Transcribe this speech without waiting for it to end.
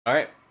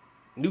Alright.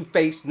 New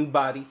face, new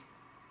body.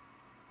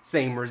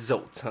 Same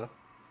results, huh?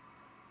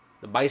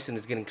 The bison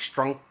is getting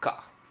stronger.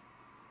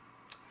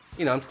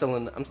 You know, I'm still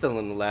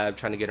in the lab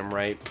trying to get him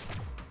right.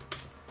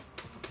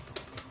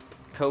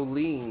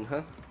 Kolin,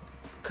 huh?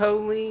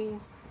 Kolin.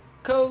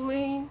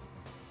 Kolin.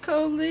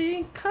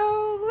 Kolin.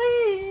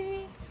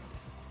 Kolin.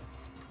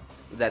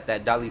 Is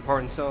that Dolly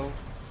Parton song?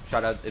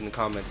 Shout out in the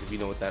comments if you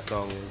know what that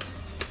song is.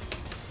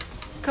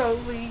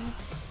 Kolin.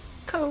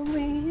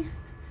 Kolin.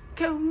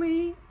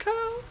 Kolin. Kolin.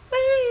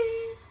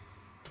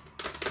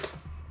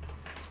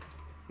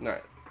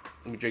 Alright.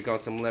 Let me drink on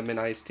some lemon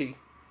iced tea.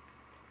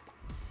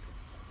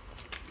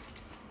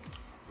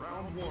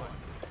 Round one.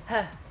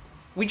 Huh.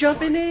 We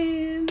jumping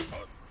in.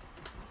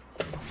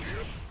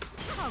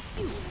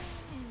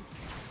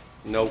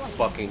 No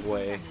fucking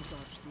way.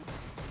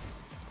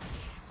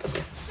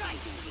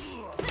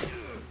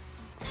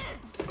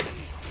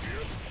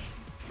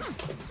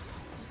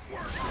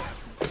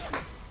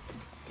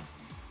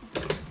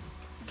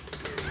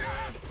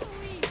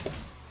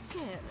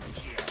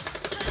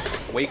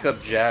 Wake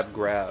up, jab,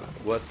 grab.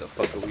 What the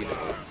fuck are we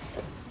doing?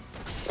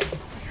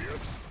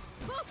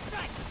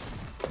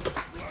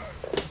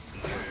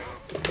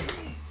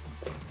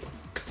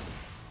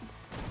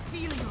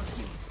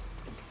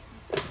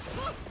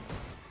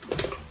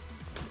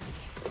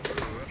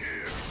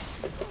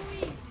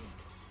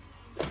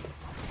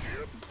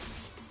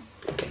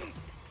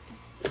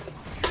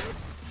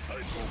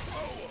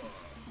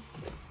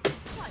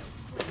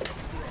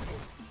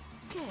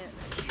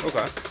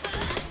 Okay.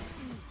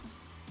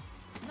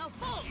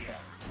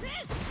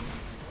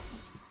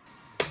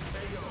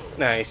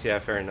 Nice, yeah,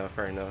 fair enough,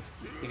 fair enough.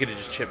 You could've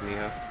just chipped me,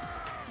 huh?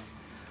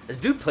 This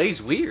dude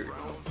plays weird.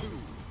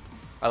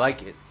 I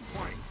like it.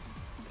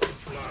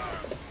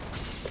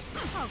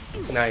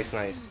 Nice,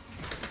 nice.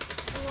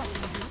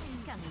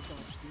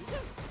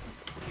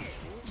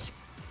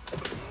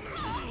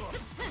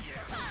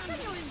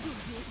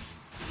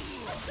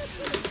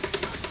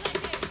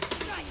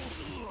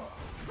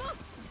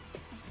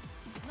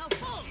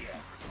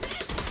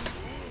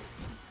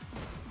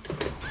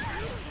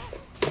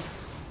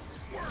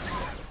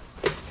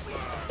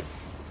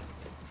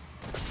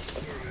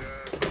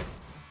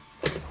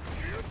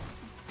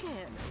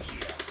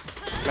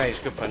 Nice,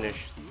 good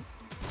punish.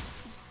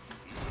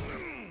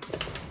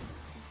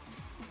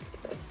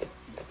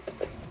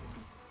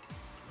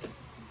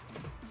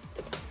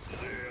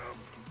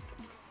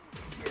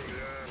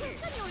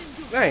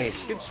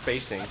 Nice, good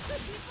spacing.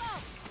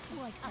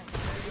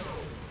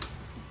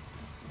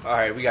 All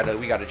right, we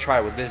gotta try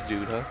with this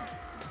dude, huh?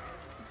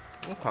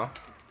 Okay.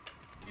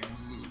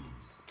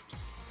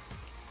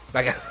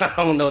 Like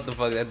I don't know what the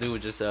fuck, that dude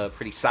was just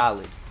pretty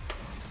solid.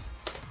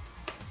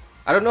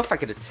 I don't know if I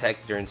could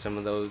attack during some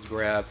of those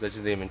grabs. I just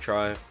didn't even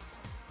try.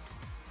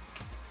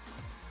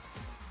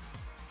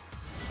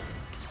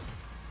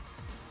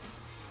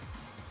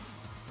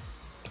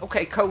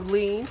 Okay,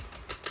 Kolin.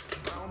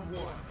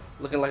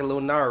 Looking like a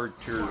little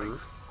Naruto.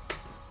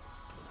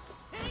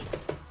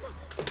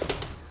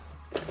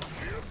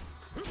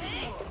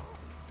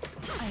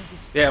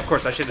 Yeah, of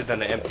course, I should have done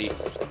the empty.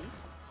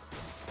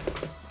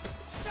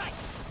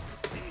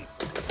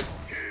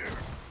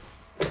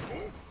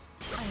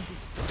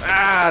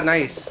 Ah,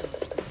 nice.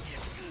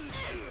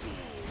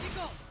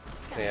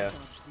 Yeah.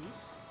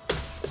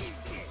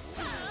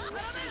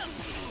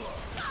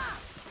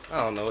 I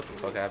don't know what the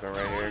fuck happened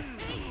right here.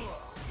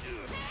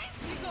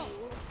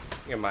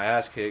 Get my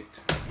ass kicked.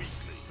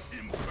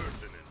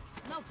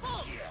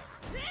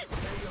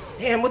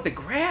 Damn, with the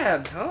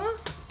grabs, huh?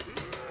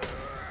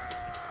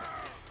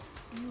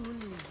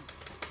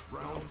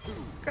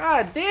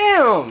 God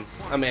damn!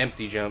 I'm an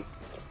empty jump.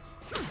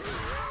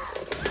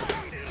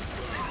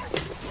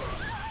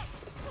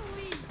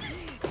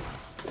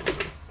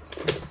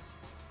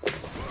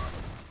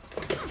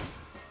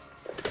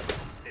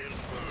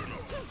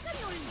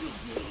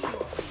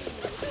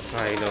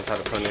 Ah, he knows how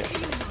to punish.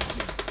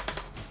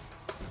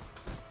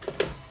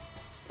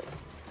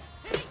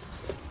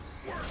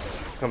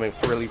 Becoming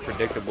really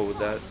predictable with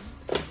that.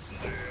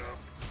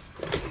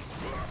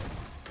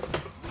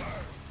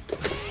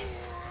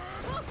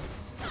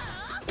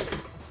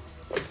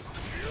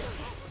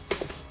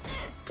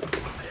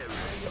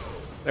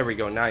 There we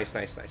go. Nice,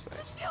 nice, nice,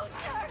 nice.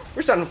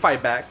 We're starting to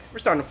fight back. We're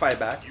starting to fight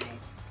back.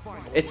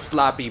 It's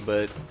sloppy,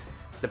 but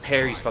the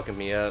parry's fucking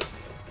me up.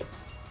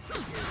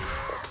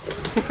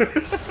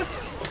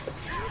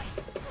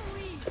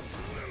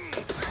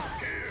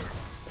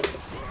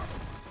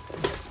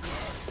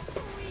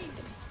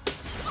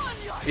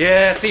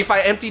 Yeah, see, if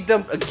I emptied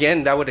them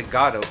again, that would have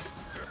got him.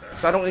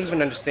 So I don't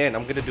even understand.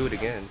 I'm gonna do it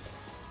again.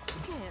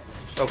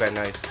 Okay,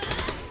 nice.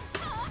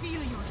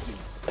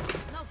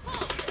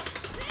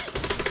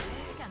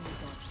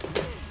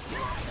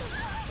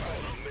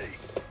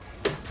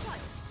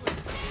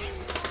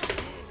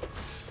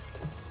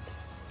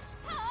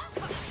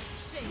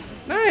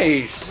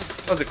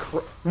 Nice. That was a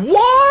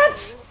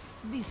what?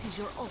 This is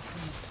your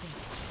ultimate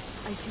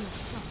fate. I feel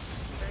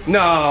sorry.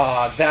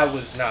 Nah, that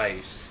was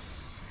nice.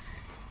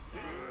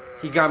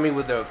 He got me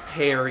with a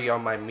parry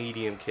on my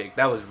medium kick.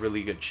 That was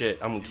really good shit.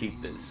 I'm gonna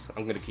keep this.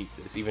 I'm gonna keep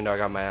this, even though I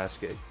got my ass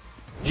kicked.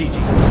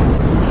 GG.